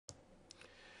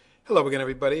Hello again,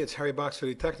 everybody. It's Harry Boxer,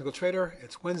 the Technical Trader.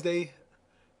 It's Wednesday,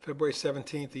 February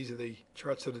 17th. These are the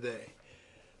charts of the day.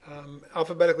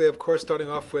 Alphabetically, of course, starting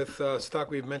off with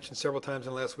stock we've mentioned several times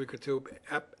in the last week or two,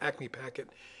 Acme Packet,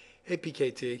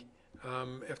 APKT.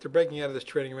 After breaking out of this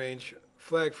trading range,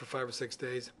 flagged for 5 or 6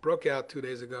 days, broke out 2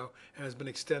 days ago, and has been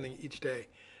extending each day.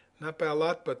 Not by a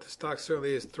lot, but the stock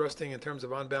certainly is thrusting in terms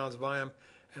of on-balance volume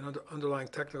and underlying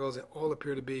technicals, and all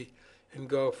appear to be in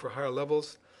go for higher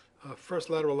levels. First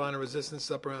lateral line of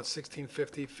resistance up around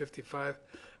 1650, 55.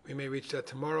 We may reach that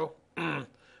tomorrow,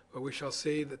 but we shall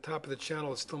see. The top of the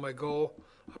channel is still my goal,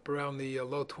 up around the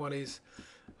low 20s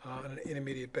on an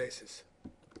intermediate basis.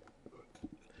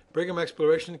 Brigham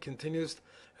Exploration continues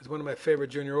as one of my favorite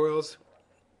junior oils.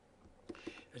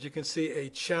 As you can see, a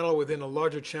channel within a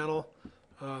larger channel.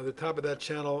 The top of that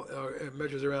channel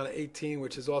measures around 18,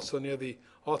 which is also near the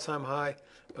all-time high,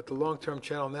 but the long-term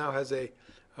channel now has a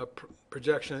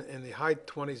projection in the high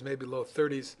 20s, maybe low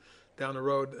 30s down the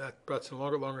road. That brought some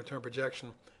longer term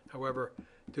projection. However,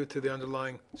 due to the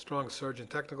underlying strong surge in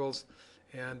technicals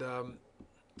and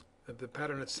the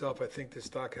pattern itself, I think this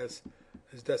stock is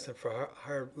destined for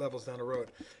higher levels down the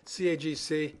road.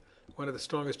 CAGC, one of the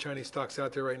strongest Chinese stocks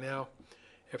out there right now,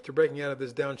 after breaking out of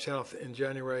this down channel in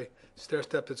January,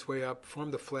 stair-stepped its way up,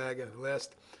 formed a flag, and the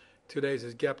last 2 days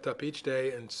has gapped up each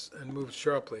day and moved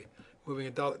sharply.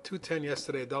 Moving $2.10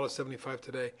 yesterday, $1.75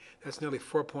 today. That's nearly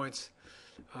 4 points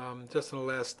just in the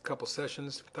last couple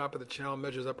sessions. Top of the channel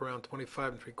measures up around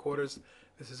 25 3/4.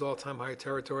 This is all-time high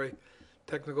territory.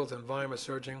 Technicals and volume are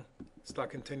surging. Stock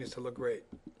continues to look great.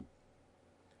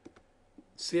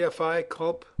 CFI,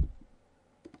 Culp,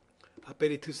 up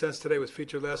 82 cents today, was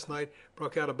featured last night.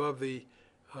 Broke out above the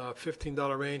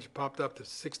 $15 range, popped up to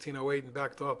 16.08 and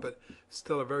backed off, but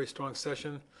still a very strong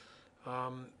session.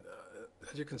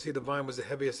 As you can see, the volume was the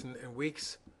heaviest in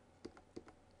weeks,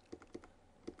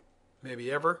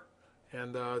 maybe ever.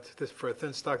 And for a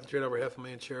thin stock to trade over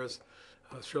 500,000 shares,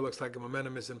 sure looks like the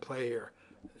momentum is in play here.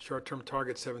 Short-term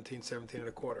target 17,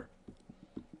 17.25.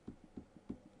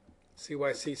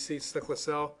 CYCC,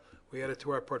 Sticklacell, we added to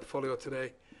our portfolio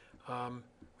today.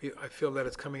 I feel that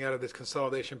it's coming out of this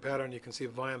consolidation pattern. You can see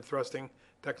volume thrusting,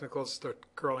 technicals start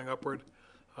curling upward.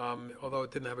 Although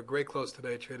it didn't have a great close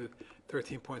today, it traded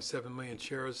 13.7 million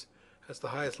shares. That's the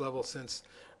highest level since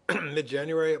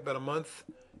mid-January, about a month.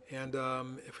 And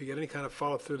if we get any kind of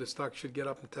follow-through, the stock should get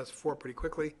up and test 4 pretty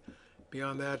quickly.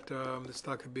 Beyond that, the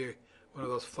stock could be one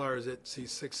of those flyers that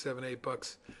sees $6, $7,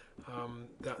 $8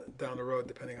 down the road,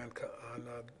 depending on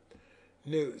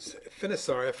news.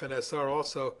 Finisar, FNSR,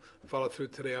 also followed through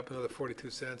today, up another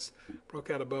 42 cents. Broke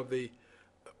out above the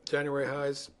January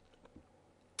highs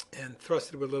and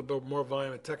thrusted with a little bit more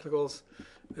volume and technicals.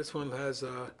 This one has,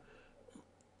 in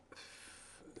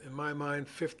my mind,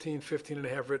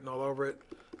 15.5 written all over it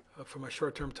for my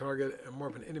short-term target and more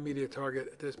of an intermediate target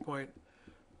at this point.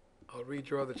 I'll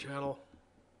redraw the channel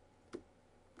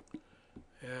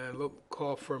and look,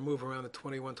 call for a move around the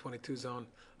 21-22 zone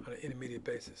on an intermediate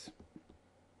basis.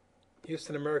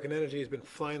 Houston American Energy has been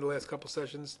flying the last couple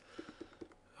sessions.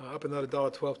 Up another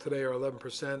 $1.12 today, or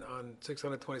 11% on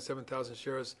 627,000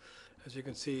 shares. As you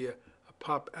can see, a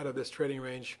pop out of this trading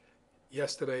range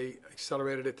yesterday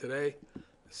accelerated it today.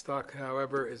 The stock,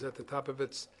 however, is at the top of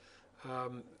its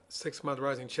 6-month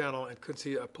rising channel and could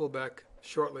see a pullback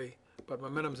shortly, but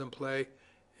momentum's in play,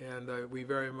 and we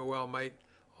very well might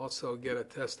also get a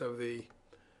test of the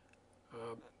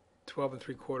 12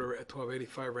 3/4 at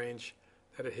 12.85 range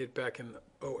that it hit back in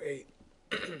 08.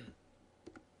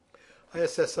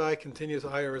 ISSI continues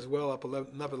higher as well, up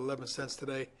another 11 cents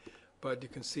today, but you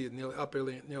can see it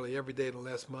nearly every day in the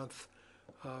last month.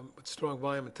 With strong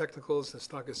volume and technicals, the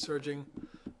stock is surging.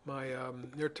 My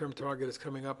near-term target is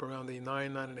coming up around the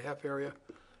 9.5 area.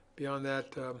 Beyond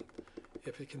that,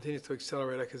 if it continues to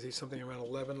accelerate, I can see something around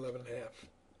 11.5.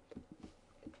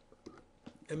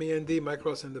 MEND,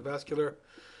 Micros Endovascular,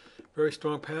 very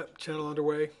strong channel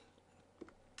underway,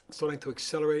 starting to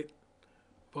accelerate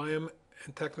volume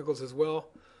and technicals as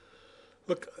well.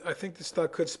 Look, I think this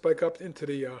stock could spike up into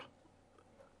the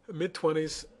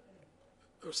mid-20s,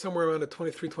 or somewhere around the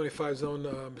 23-25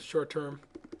 zone short term.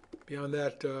 Beyond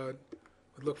that,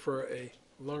 would look for a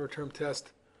longer term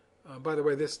test. By the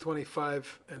way, this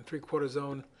 25 3/4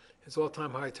 zone is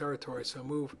all-time high territory, so a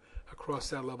move across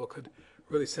that level could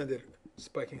really send it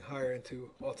spiking higher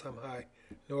into all-time high,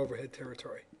 no overhead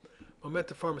territory.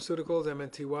 Momenta Pharmaceuticals,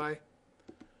 MNTY,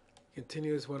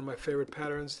 continues one of my favorite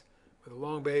patterns with a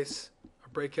long base, a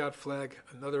breakout flag,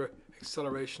 another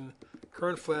acceleration.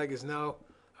 Current flag is now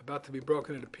about to be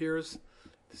broken, it appears.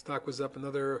 The stock was up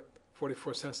another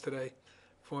 44 cents today,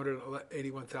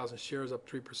 481,000 shares, up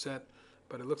 3%.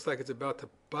 but it looks like it's about to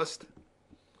bust.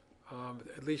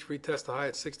 At least retest the high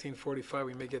at 1645.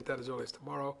 We may get that as early as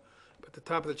tomorrow. But the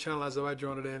top of the channel, as I've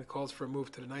drawn it in, calls for a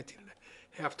move to the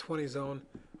 19.5, 20 zone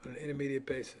on an intermediate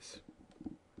basis.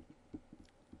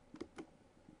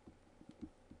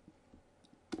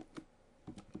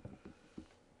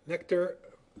 Nectar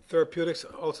Therapeutics,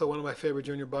 also one of my favorite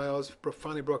junior bios,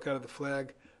 finally broke out of the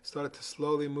flag, started to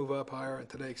slowly move up higher, and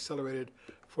today accelerated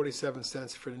 47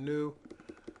 cents for the new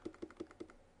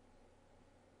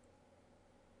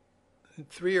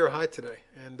 3-year high today.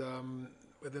 And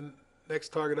with the next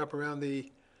target up around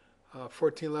the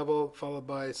 14 level, followed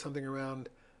by something around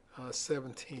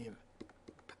 17,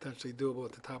 potentially doable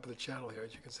at the top of the channel here,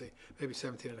 as you can see, maybe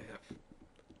 17 and a half.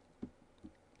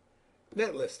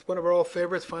 Netlist, one of our old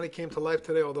favorites, finally came to life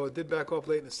today, although it did back off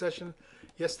late in the session.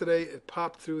 Yesterday, it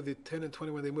popped through the 10 and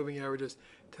 21-day moving averages.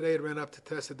 Today, it ran up to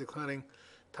test a declining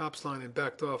tops line and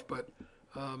backed off, but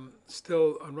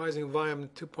still on rising volume,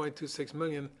 2.26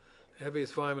 million, the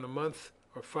heaviest volume in a month,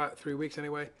 or 3 weeks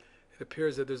anyway. It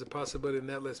appears that there's a possibility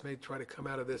that Netlist may try to come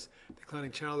out of this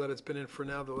declining channel that it's been in for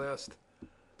now the last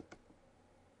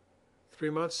 3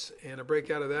 months, and a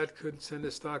breakout of that could send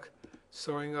the stock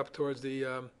soaring up towards the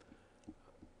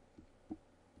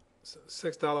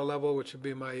 $6 level, which would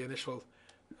be my initial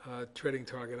trading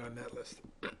target on Netlist.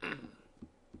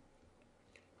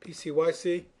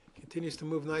 PCYC continues to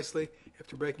move nicely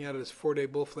after breaking out of this 4-day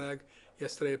bull flag.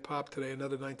 Yesterday it popped, today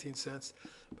another 19 cents,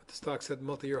 but the stock set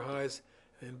multi-year highs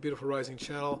and beautiful rising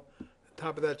channel. The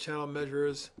top of that channel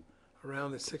measures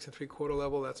around the 6 3/4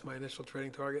 level. That's my initial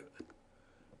trading target.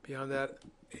 Beyond that,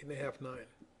 8.5, 9.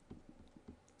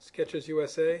 Sketchers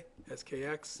USA,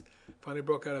 SKX, finally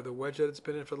broke out of the wedge that it's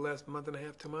been in for the last month and a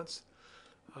half, 2 months.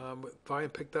 Volume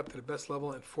picked up to the best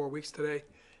level in 4 weeks today,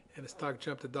 and the stock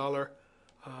jumped $1.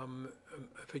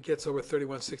 If it gets over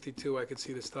 31.62, I could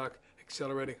see the stock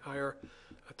accelerating higher.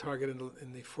 A target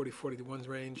in the 40-41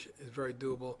 range is very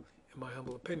doable, in my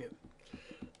humble opinion.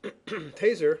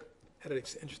 Taser had an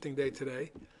interesting day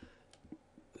today.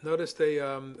 Noticed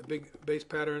a big base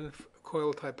pattern,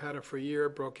 coil type pattern for a year,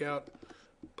 broke out,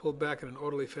 pulled back in an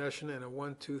orderly fashion in a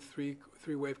 1, 2, 3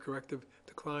 wave corrective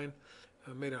decline,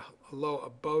 made a low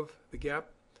above the gap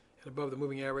and above the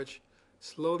moving average,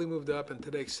 slowly moved up, and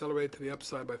today accelerated to the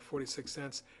upside by 46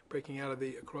 cents, breaking out of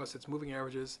across its moving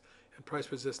averages and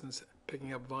price resistance,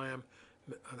 picking up volume,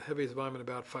 the heaviest volume in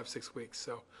about 5-6 weeks.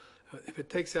 So if it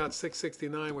takes out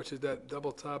 669, which is that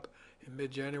double top in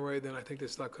mid-January, then I think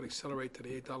this stock could accelerate to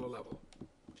the $8 level.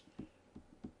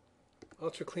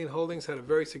 Ultra Clean Holdings had a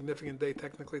very significant day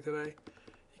technically today.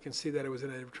 You can see that it was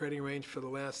in a trading range for the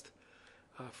last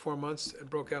 4 months. It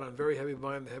broke out on very heavy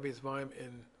volume, the heaviest volume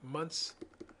in months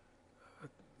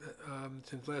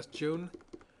since last June.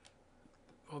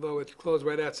 Although it closed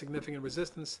right at significant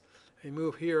resistance, a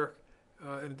move here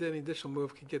and then an additional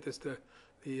move could get this to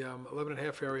the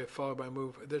 11.5 area, followed by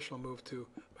additional move to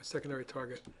my secondary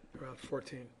target around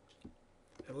 14.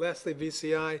 And lastly,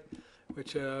 VCI,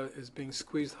 which is being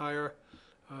squeezed higher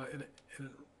and is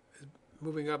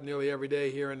moving up nearly every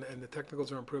day here, and the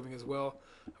technicals are improving as well.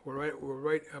 We're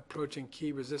right approaching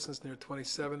key resistance near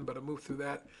 27, but a move through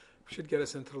that should get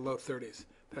us into the low 30s.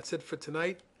 That's it for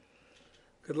tonight.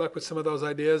 Good luck with some of those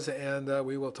ideas, and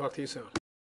we will talk to you soon.